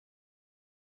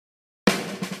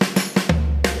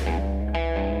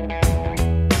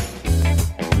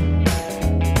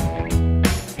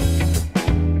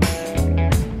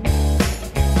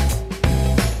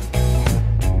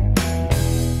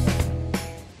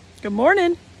Good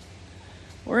morning.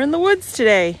 We're in the woods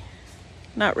today.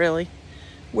 Not really.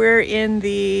 We're in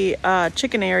the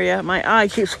chicken area. My eye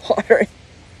keeps watering.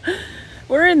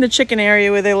 We're in the chicken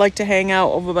area where they like to hang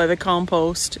out over by the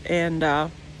compost,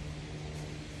 and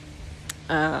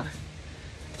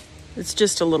it's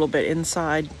just a little bit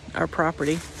inside our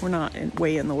property. We're not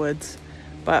way in the woods,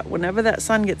 but whenever that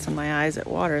sun gets in my eyes, it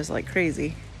waters like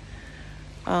crazy.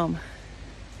 There's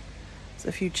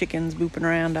a few chickens booping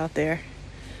around out there.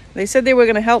 They said they were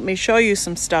going to help me show you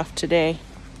some stuff today.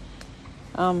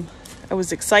 I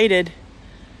was excited.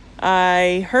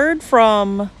 I heard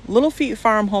from Little Feet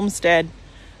Farm Homestead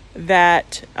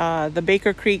that the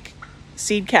Baker Creek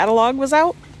seed catalog was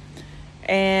out.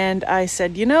 And I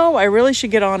said, you know, I really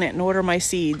should get on it and order my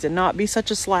seeds and not be such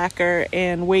a slacker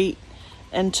and wait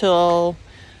until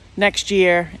next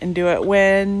year and do it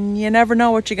when you never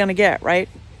know what you're going to get, right?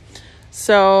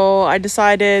 So I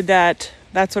decided that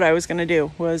that's what I was going to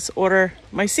do, was order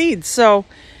my seeds. So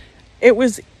it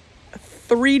was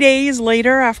 3 days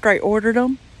later after I ordered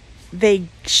them, they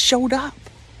showed up.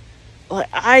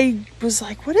 I was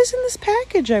like, what is in this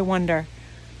package, I wonder?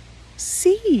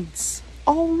 Seeds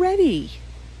already.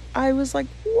 I was like,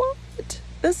 what?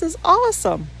 This is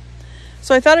awesome.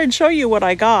 So I thought I'd show you what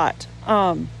I got.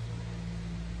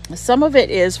 Some of it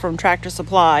is from Tractor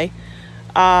Supply.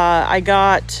 I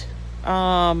got...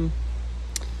 I'm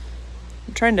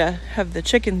trying to have the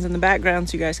chickens in the background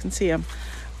so you guys can see them.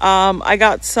 I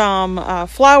got some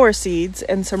flower seeds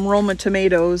and some Roma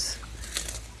tomatoes.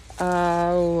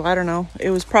 I don't know. It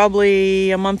was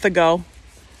probably a month ago.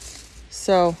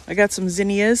 So I got some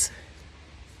zinnias.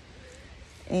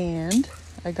 And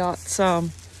I got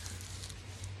some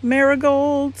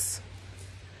marigolds.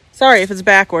 Sorry if it's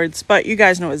backwards, but you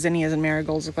guys know what zinnias and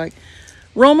marigolds look like.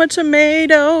 Roma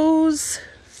tomatoes.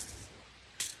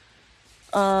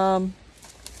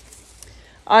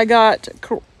 I got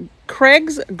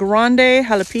Craig's Grande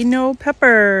jalapeno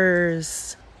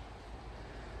peppers.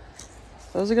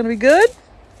 Those are going to be good.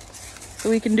 So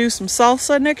we can do some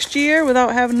salsa next year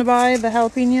without having to buy the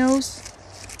jalapenos.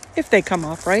 If they come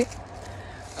off right.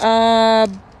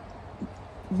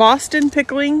 Boston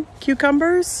pickling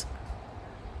cucumbers.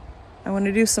 I want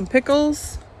to do some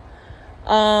pickles.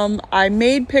 I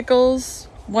made pickles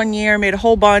one year, made a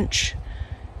whole bunch.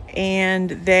 And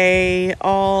they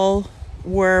all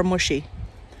were mushy.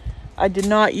 I did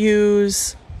not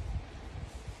use,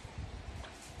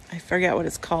 I forget what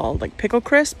it's called, like pickle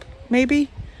crisp, maybe?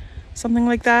 Something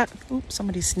like that. Oops,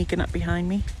 somebody's sneaking up behind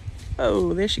me.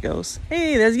 Oh, there she goes.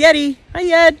 Hey, there's Yeti. Hi,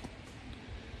 Yed.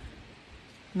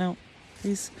 No,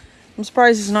 I'm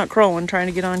surprised he's not crowing, trying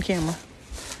to get on camera.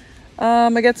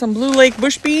 I got some Blue Lake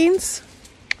bush beans.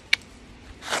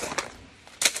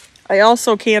 I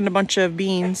also canned a bunch of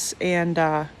beans, and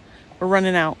we're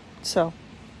running out. So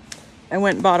I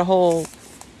went and bought a whole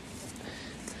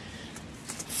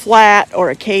flat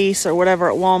or a case or whatever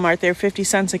at Walmart. They're 50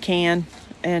 cents a can.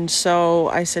 And so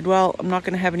I said, well, I'm not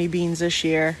going to have any beans this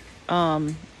year.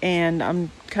 And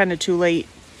I'm kind of too late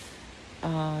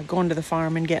going to the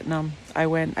farm and getting them.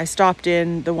 I stopped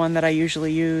in the one that I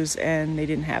usually use, and they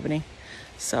didn't have any.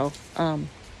 So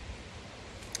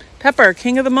pepper,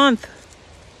 king of the month.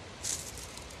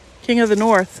 King of the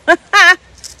North.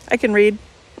 I can read.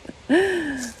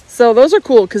 So those are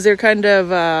cool because they're kind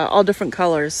of all different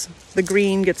colors. The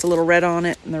green gets a little red on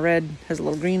it, and the red has a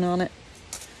little green on it.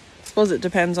 I suppose it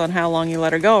depends on how long you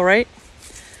let her go, right?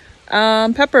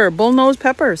 Pepper, bullnose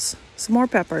peppers. Some more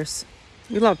peppers.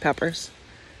 We love peppers.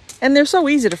 And they're so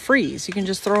easy to freeze. You can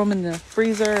just throw them in the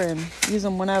freezer and use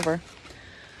them whenever.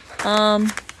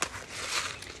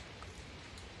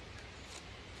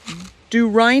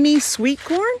 Duriny sweet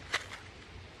corn.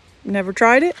 Never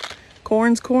tried it.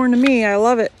 Corn's corn to me. I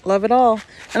love it. Love it all.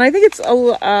 And I think it's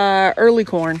early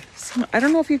corn. So, I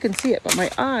don't know if you can see it, but my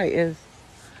eye is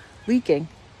leaking.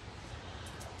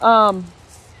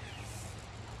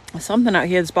 Something out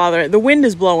here is bothering. The wind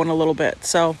is blowing a little bit,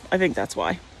 so I think that's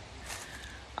why.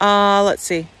 Let's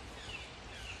see.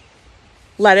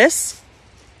 Lettuce.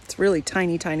 It's really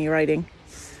tiny, tiny writing.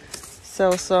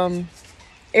 So some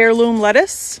heirloom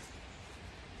lettuce.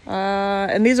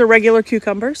 And these are regular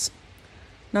cucumbers,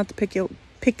 not the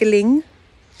pickling.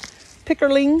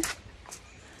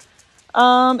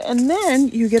 And then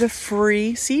you get a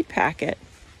free seed packet,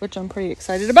 which I'm pretty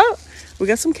excited about. We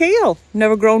got some kale.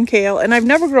 Never grown kale, and I've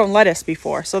never grown lettuce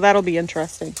before, so that'll be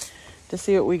interesting to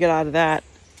see what we get out of that.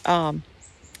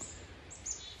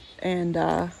 And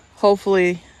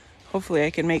hopefully I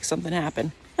can make something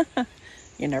happen.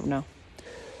 You never know.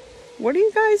 What are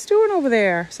you guys doing over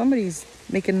there? Somebody's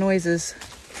making noises.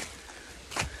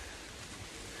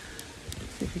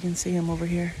 See if you can see him over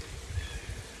here.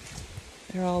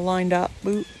 They're all lined up.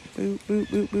 Boop, boop, boop,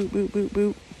 boop, boop, boop, boop,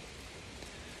 boop.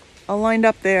 All lined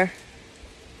up there.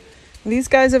 These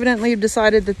guys evidently have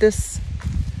decided that this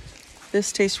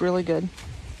tastes really good.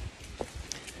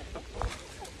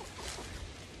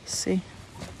 Let's see.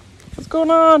 What's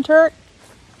going on, Turk?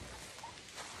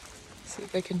 Let's see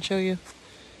if I can show you.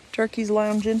 Turkey's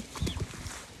lounging.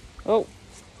 Oh,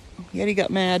 Yeti got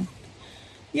mad.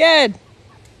 Yed!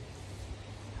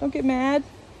 Don't get mad.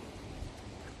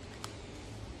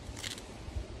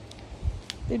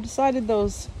 They decided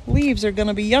those leaves are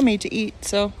gonna be yummy to eat,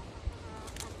 so.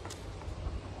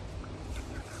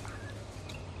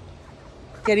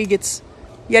 Yeti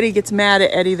gets mad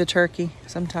at Eddie the turkey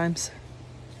sometimes.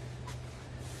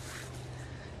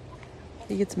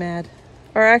 He gets mad.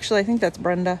 Or actually, I think that's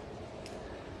Brenda.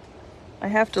 I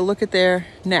have to look at their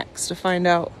necks to find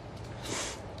out.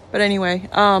 But anyway,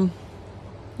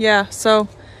 yeah, so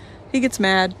he gets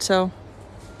mad, so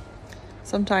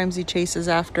sometimes he chases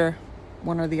after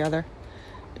one or the other,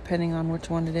 depending on which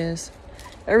one it is.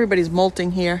 Everybody's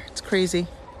molting here. It's crazy.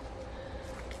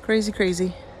 Crazy,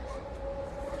 crazy.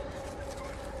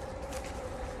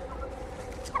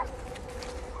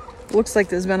 Looks like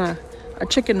there's been a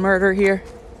chicken murder here.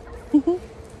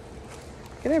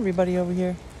 Get everybody over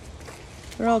here.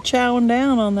 They're all chowing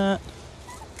down on that.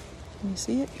 Can you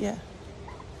see it? Yeah.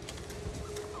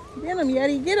 Get him,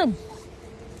 Yeti, get him.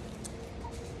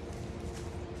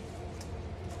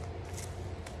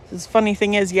 The funny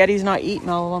thing is, Yeti's not eating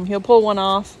all of them. He'll pull one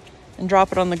off and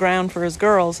drop it on the ground for his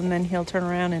girls, and then he'll turn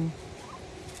around and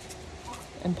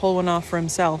pull one off for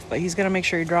himself. But he's gonna make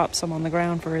sure he drops some on the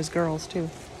ground for his girls too.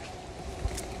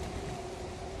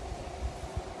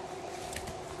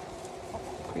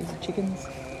 Crazy chickens.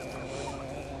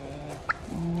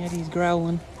 And Yeti's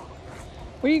growling.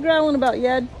 What are you growling about,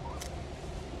 Yed?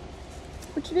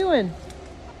 What you doing?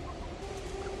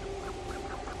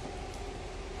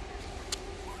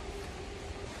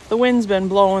 The wind's been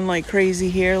blowing like crazy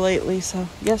here lately. So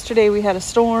yesterday we had a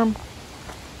storm.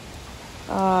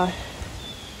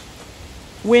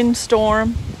 Wind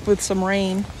storm with some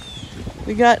rain.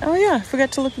 We got, oh yeah, I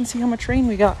forgot to look and see how much rain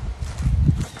we got.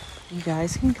 You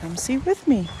guys can come see with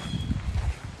me.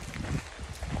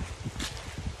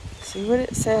 See what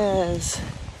it says.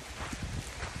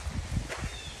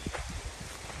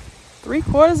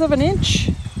 3/4 of an inch.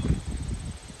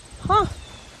 Huh.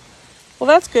 Well,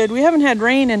 that's good. We haven't had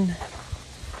rain in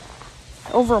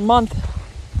over a month.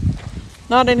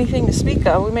 Not anything to speak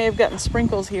of. We may have gotten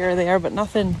sprinkles here or there, but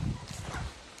nothing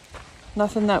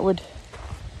that would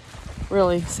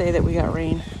really say that we got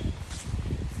rain.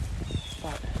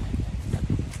 But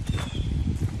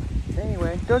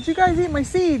anyway, don't you guys eat my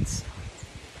seeds?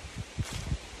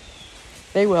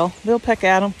 They will. They'll peck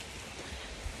at them.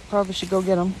 Probably should go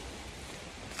get them.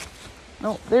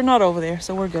 No, they're not over there,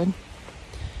 so we're good.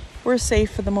 We're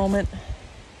safe for the moment.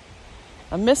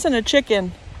 I'm missing a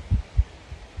chicken.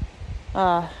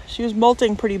 She was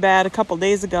molting pretty bad a couple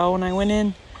days ago, and I went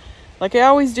in like I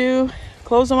always do,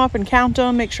 close them up and count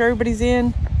them, make sure everybody's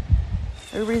in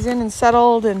and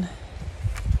settled, and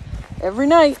every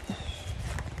night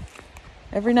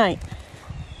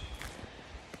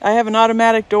I have an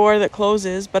automatic door that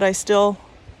closes, but I still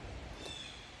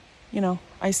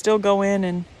go in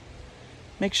and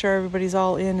make sure everybody's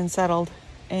all in and settled.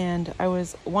 And I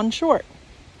was one short.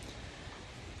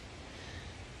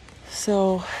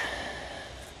 So,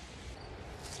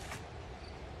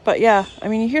 but yeah, I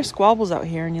mean, you hear squabbles out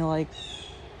here and you're like,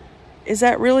 is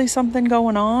that really something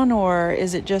going on? Or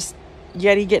is it just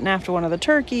Yeti getting after one of the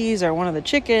turkeys or one of the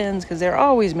chickens? Because they're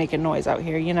always making noise out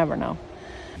here. You never know.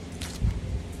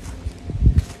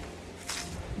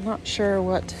 I'm not sure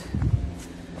what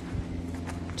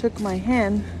took my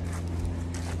hen.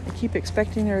 I keep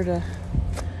expecting her to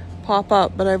pop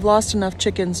up, but I've lost enough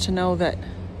chickens to know that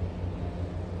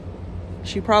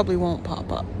she probably won't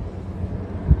pop up.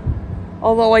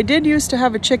 Although I did used to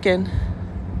have a chicken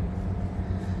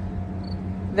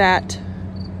that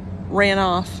ran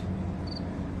off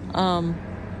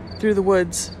through the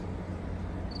woods,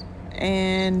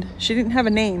 and she didn't have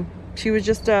a name. She was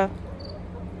just like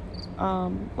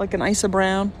an Isa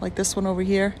Brown, like this one over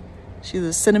here. She was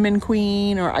a Cinnamon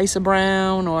Queen or Isa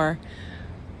Brown or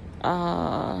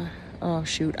oh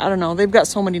shoot, I don't know. They've got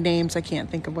so many names, I can't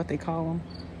think of what they call them.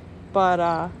 But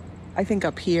I think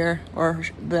up here, or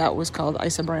that was called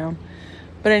Isa Brown.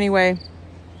 But anyway,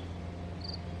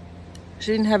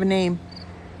 she didn't have a name.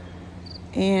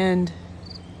 And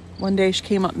one day she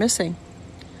came up missing.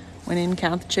 Went in,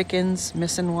 count the chickens,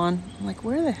 missing one. I'm like,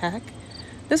 where the heck?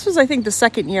 This was, I think, the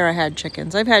second year I had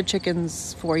chickens. I've had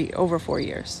chickens for over 4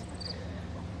 years.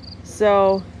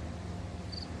 So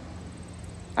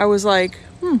I was like,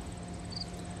 I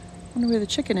wonder where the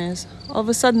chicken is. All of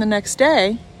a sudden the next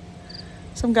day,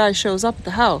 some guy shows up at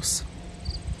the house.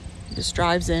 He just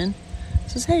drives in,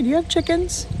 says, hey, do you have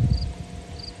chickens?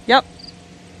 Yep,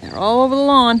 they're all over the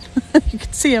lawn. You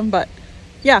can see them, but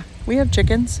yeah, we have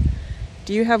chickens.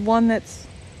 Do you have one that's,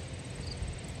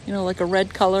 you know, like a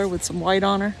red color with some white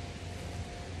on her?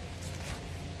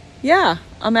 Yeah,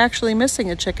 I'm actually missing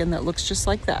a chicken that looks just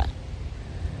like that.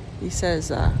 He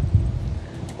says,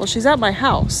 well, she's at my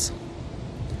house.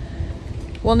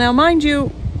 Well, now, mind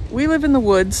you, we live in the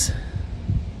woods.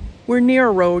 We're near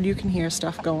a road. You can hear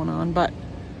stuff going on, but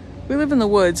we live in the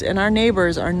woods and our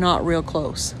neighbors are not real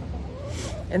close.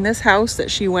 And this house that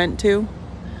she went to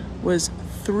was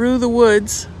through the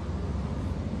woods.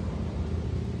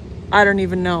 I don't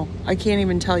even know. I can't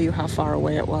even tell you how far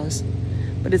away it was.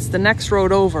 But it's the next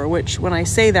road over, which when I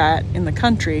say that in the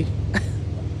country,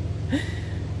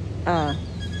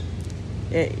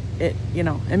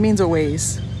 it means a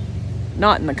ways.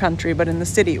 Not in the country, but in the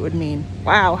city it would mean,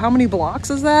 wow, how many blocks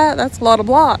is that? That's a lot of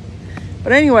block.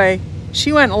 But anyway,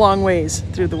 she went a long ways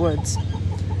through the woods.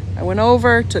 I went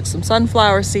over, took some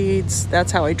sunflower seeds.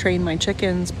 That's how I train my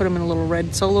chickens, put them in a little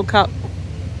red Solo cup.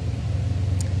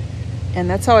 And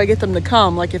that's how I get them to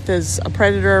come. Like if there's a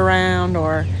predator around,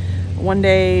 or one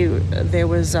day there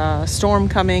was a storm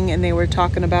coming and they were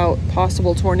talking about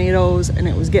possible tornadoes and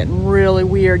it was getting really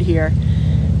weird here.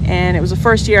 And it was the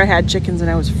first year I had chickens and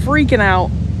I was freaking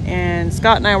out. And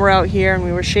Scott and I were out here and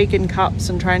we were shaking cups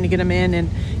and trying to get them in, and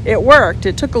it worked.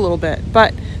 It took a little bit,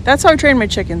 but that's how I train my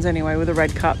chickens anyway, with a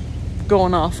red cup.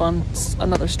 Going off on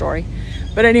another story.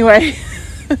 But anyway,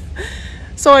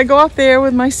 so I go up there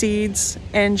with my seeds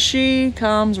and she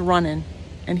comes running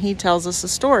and he tells us a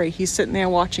story. He's sitting there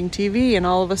watching TV and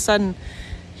all of a sudden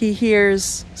he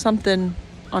hears something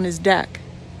on his deck.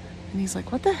 And he's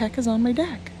like, what the heck is on my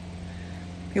deck?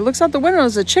 He looks out the window,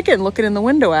 there's a chicken looking in the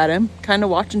window at him, kind of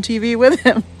watching TV with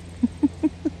him.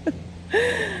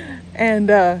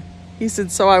 And he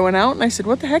said, so I went out and I said,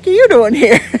 what the heck are you doing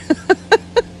here?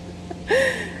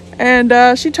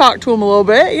 And she talked to him a little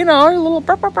bit, you know, a little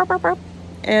burp, burp, burp, burp, burp.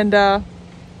 And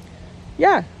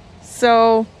yeah,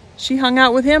 so she hung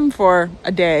out with him for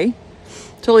a day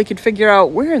till he could figure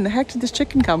out, where in the heck did this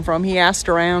chicken come from? He asked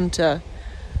around to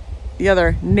the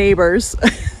other neighbors.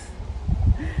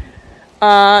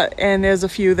 And there's a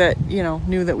few that, you know,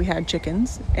 knew that we had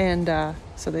chickens. And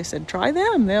so they said, try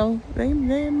them. They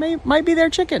might be their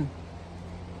chicken.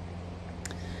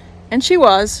 And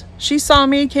she saw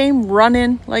me, came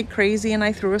running like crazy, and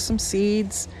I threw her some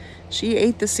seeds. She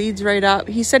ate the seeds right up.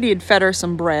 He said he had fed her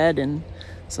some bread and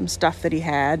some stuff that he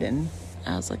had. And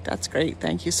I was like, that's great.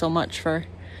 Thank you so much for,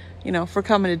 you know, for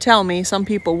coming to tell me. Some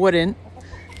people wouldn't,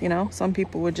 you know, some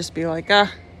people would just be like,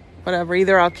 whatever,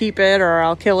 either I'll keep it or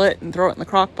I'll kill it and throw it in the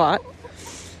crock pot.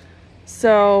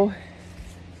 So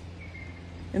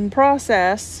in the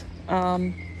process,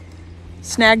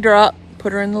 snagged her up,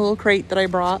 put her in the little crate that I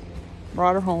brought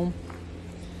her home.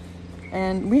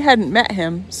 And we hadn't met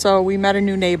him, so we met a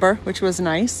new neighbor, which was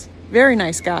nice. Very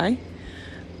nice guy.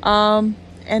 And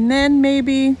then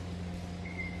maybe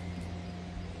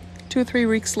 2 or 3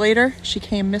 weeks later, she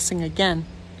came missing again.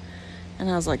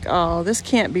 And I was like, oh, this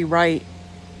can't be right.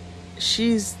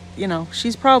 She's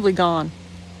probably gone.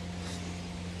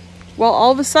 Well,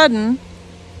 all of a sudden,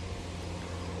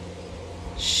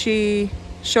 she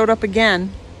showed up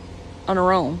again on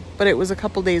her own, but it was a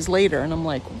couple days later, and I'm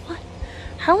like, what?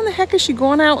 How in the heck is she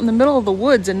going out in the middle of the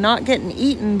woods and not getting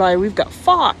eaten by, we've got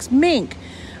fox, mink,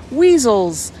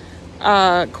 weasels,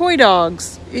 coy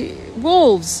dogs,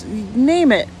 wolves,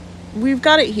 name it. We've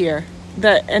got it here.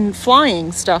 And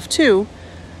flying stuff too.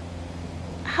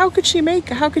 How could she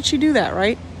do that,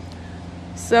 right?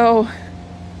 So,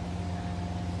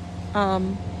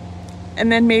 and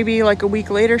then maybe like a week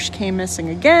later, she came missing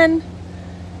again.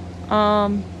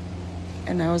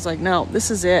 And I was like, no,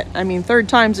 this is it. I mean, 3rd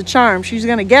time's a charm. She's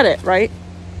going to get it, right?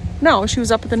 No, she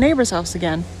was up at the neighbor's house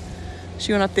again.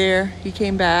 She went up there. He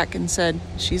came back and said,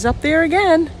 she's up there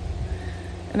again.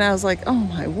 And I was like, oh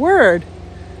my word.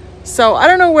 So I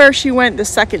don't know where she went the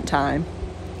 2nd time,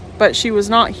 but she was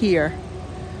not here.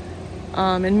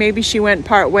 And maybe she went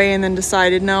part way and then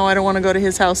decided, no, I don't want to go to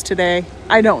his house today.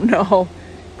 I don't know.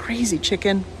 Crazy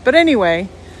chicken. But anyway,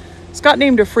 Scott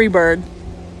named her Freebird.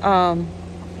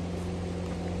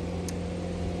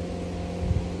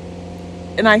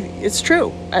 And it's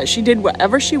true. She did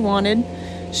whatever she wanted.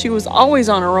 She was always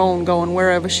on her own, going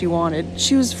wherever she wanted.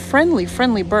 She was friendly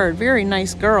bird, very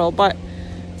nice girl, but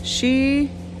she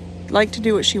liked to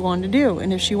do what she wanted to do.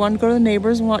 And if she wanted to go to the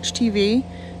neighbors and watch TV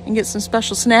and get some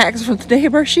special snacks from the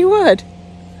neighbor, she would.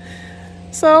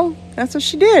 So that's what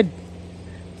she did.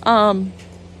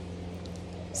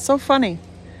 So funny.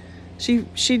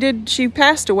 She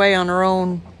passed away on her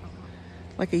own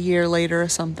like a year later or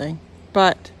something.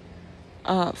 But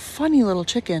funny little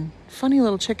chicken.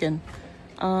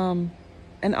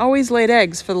 And always laid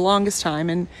eggs for the longest time.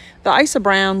 And the Isa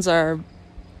Browns are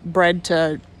bred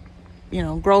to,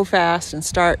 grow fast and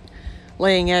start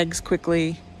laying eggs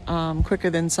quickly, quicker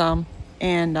than some.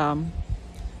 And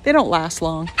they don't last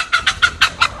long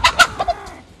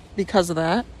because of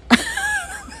that.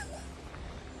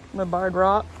 My barred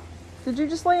rock. Did you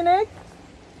just lay an egg?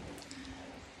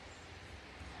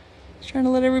 Just trying to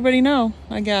let everybody know,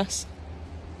 I guess.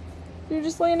 Did you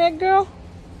just lay an egg, girl?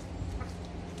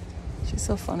 She's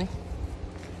so funny.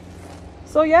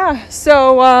 So yeah,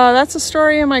 that's the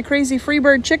story of my crazy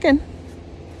Freebird chicken.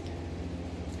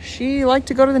 She liked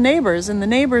to go to the neighbors, and the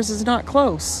neighbors is not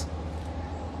close.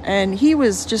 And he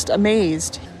was just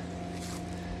amazed.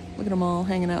 Look at them all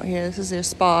hanging out here. This is their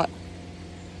spot.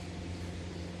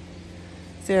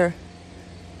 It's their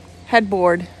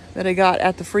headboard that I got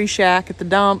at the Free Shack at the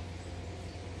dump.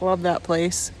 Love that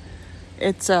place.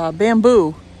 It's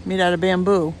bamboo, made out of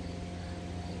bamboo.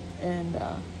 And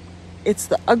it's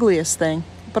the ugliest thing.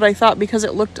 But I thought because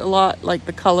it looked a lot like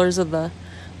the colors of the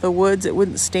woods, it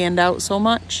wouldn't stand out so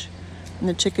much. And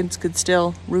the chickens could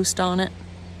still roost on it.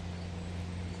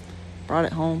 Brought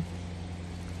it home.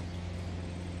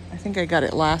 I think I got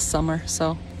it last summer,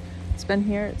 so it's been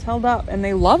here, it's held up, and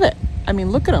they love it. I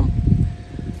mean, look at them.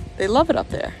 They love it up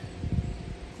there.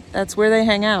 That's where they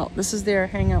hang out. This is their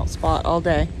hangout spot all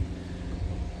day.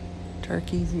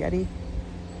 Turkeys, Yeti.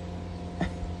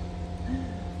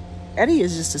 Eddie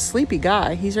is just a sleepy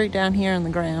guy. He's right down here on the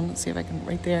ground. Let's see if I can,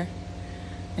 right there.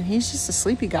 And he's just a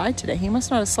sleepy guy today. He must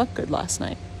not have slept good last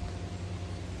night.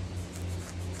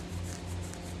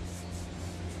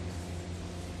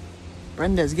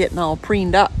 Brenda's getting all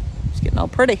preened up. She's getting all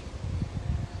pretty.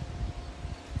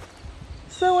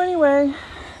 So anyway,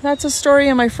 that's a story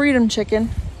of my freedom chicken.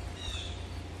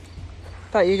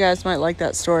 Thought you guys might like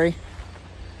that story.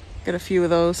 Get a few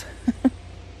of those.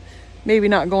 Maybe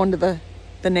not going to the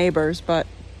neighbors, but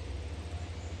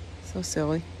so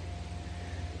silly.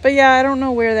 But yeah, I don't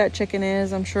know where that chicken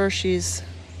is. I'm sure she's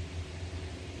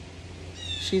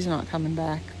not coming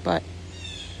back. But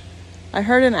I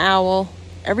heard an owl.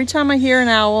 Every time I hear an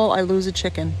owl, I lose a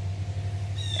chicken.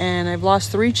 And I've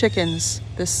lost 3 chickens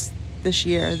this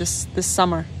year, this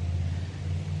summer.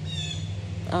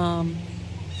 And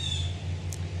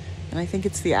I think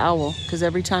it's the owl, because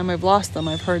every time I've lost them,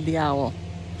 I've heard the owl.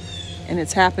 And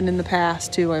it's happened in the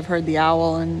past too. I've heard the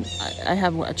owl, and I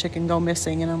have a chicken go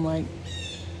missing, and I'm like,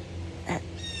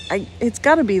 it's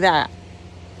got to be that.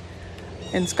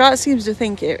 And Scott seems to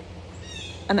think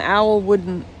an owl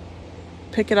wouldn't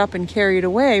pick it up and carry it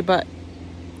away, but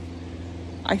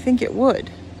I think it would.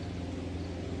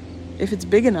 If it's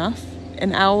big enough.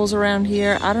 And owls around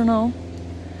here, I don't know.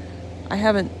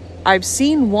 I've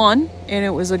seen one, and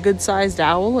it was a good sized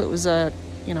owl. It was a,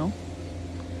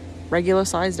 regular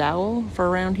sized owl for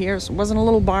around here. So it wasn't a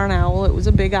little barn owl, it was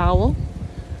a big owl.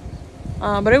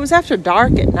 But it was after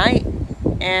dark at night,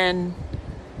 and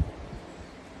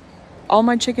all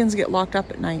my chickens get locked up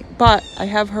at night. But I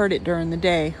have heard it during the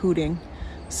day hooting.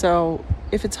 So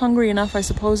if it's hungry enough, I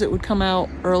suppose it would come out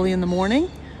early in the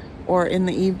morning or in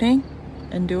the evening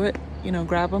and do it,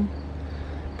 grab them.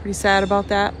 Pretty sad about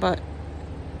that, but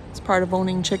it's part of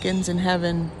owning chickens and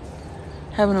having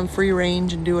them free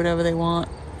range and do whatever they want.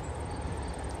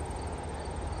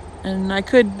 And I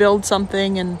could build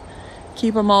something and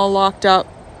keep them all locked up,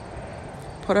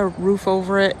 put a roof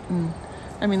over it, and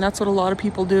I mean, that's what a lot of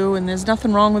people do, and there's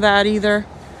nothing wrong with that either.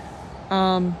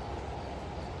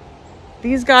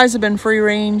 These guys have been free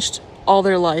ranged all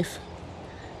their life,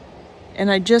 and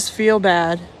I just feel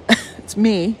bad. It's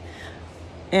me,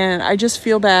 and I just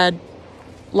feel bad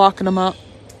locking them up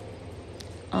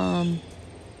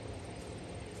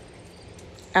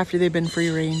after they've been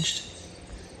free ranged.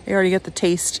 They already get the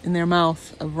taste in their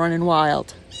mouth of running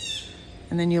wild,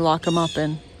 and then you lock them up,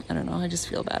 and I don't know, I just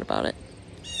feel bad about it.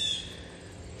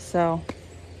 So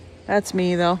that's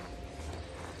me, though.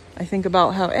 I think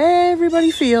about how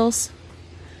everybody feels.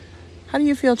 How do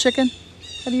you feel, chicken?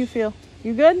 How do you feel?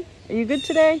 You good? Are you good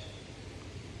today?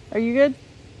 Are you good?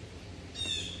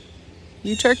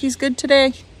 You turkeys good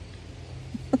today?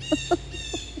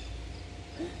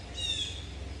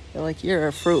 Feel like you're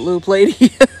a Fruit Loop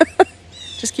lady.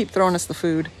 Just keep throwing us the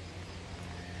food.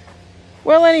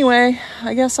 Well, anyway,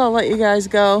 I guess I'll let you guys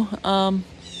go.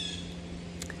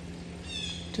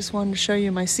 Just wanted to show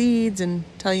you my seeds and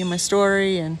tell you my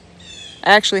story, and I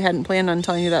actually hadn't planned on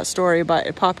telling you that story, but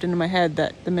it popped into my head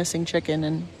that the missing chicken,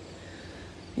 and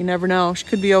you never know, she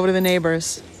could be over to the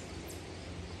neighbors.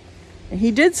 And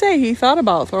he did say he thought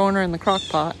about throwing her in the crock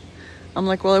pot. I'm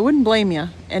like, well, I wouldn't blame you.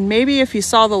 And maybe if you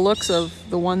saw the looks of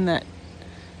the one that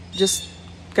just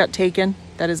got taken,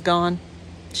 that is gone,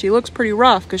 she looks pretty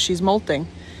rough because she's molting.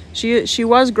 She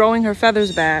was growing her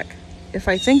feathers back. If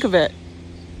I think of it,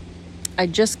 I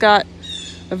just got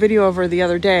a video of her the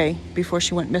other day before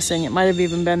she went missing. It might have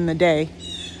even been the day.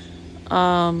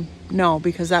 No,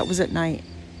 because that was at night.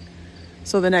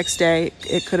 So the next day,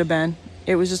 it could have been.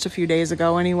 It was just a few days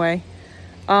ago anyway.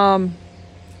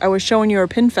 I was showing you her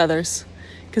pin feathers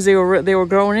because they were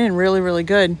growing in really, really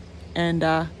good.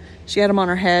 And she had them on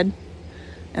her head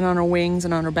and on her wings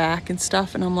and on her back and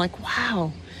stuff. And I'm like,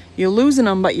 wow, you're losing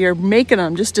them, but you're making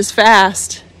them just as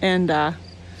fast. And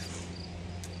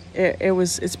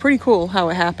it's pretty cool how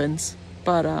it happens.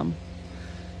 But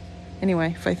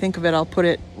anyway, if I think of it, I'll put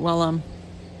it while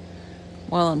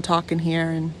I'm talking here,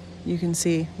 and you can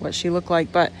see what she looked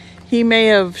like. But she may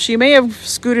have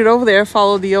scooted over there,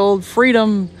 followed the old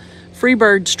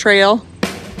Freebird's trail. I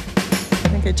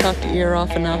think I chopped the ear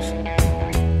off enough.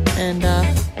 And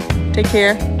take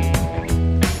care,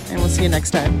 and we'll see you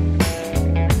next time.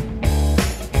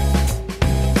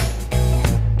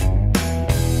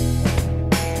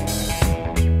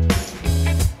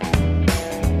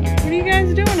 What are you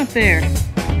guys doing up there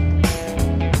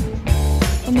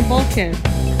on the bulkhead?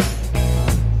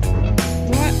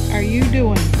 What are you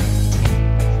doing?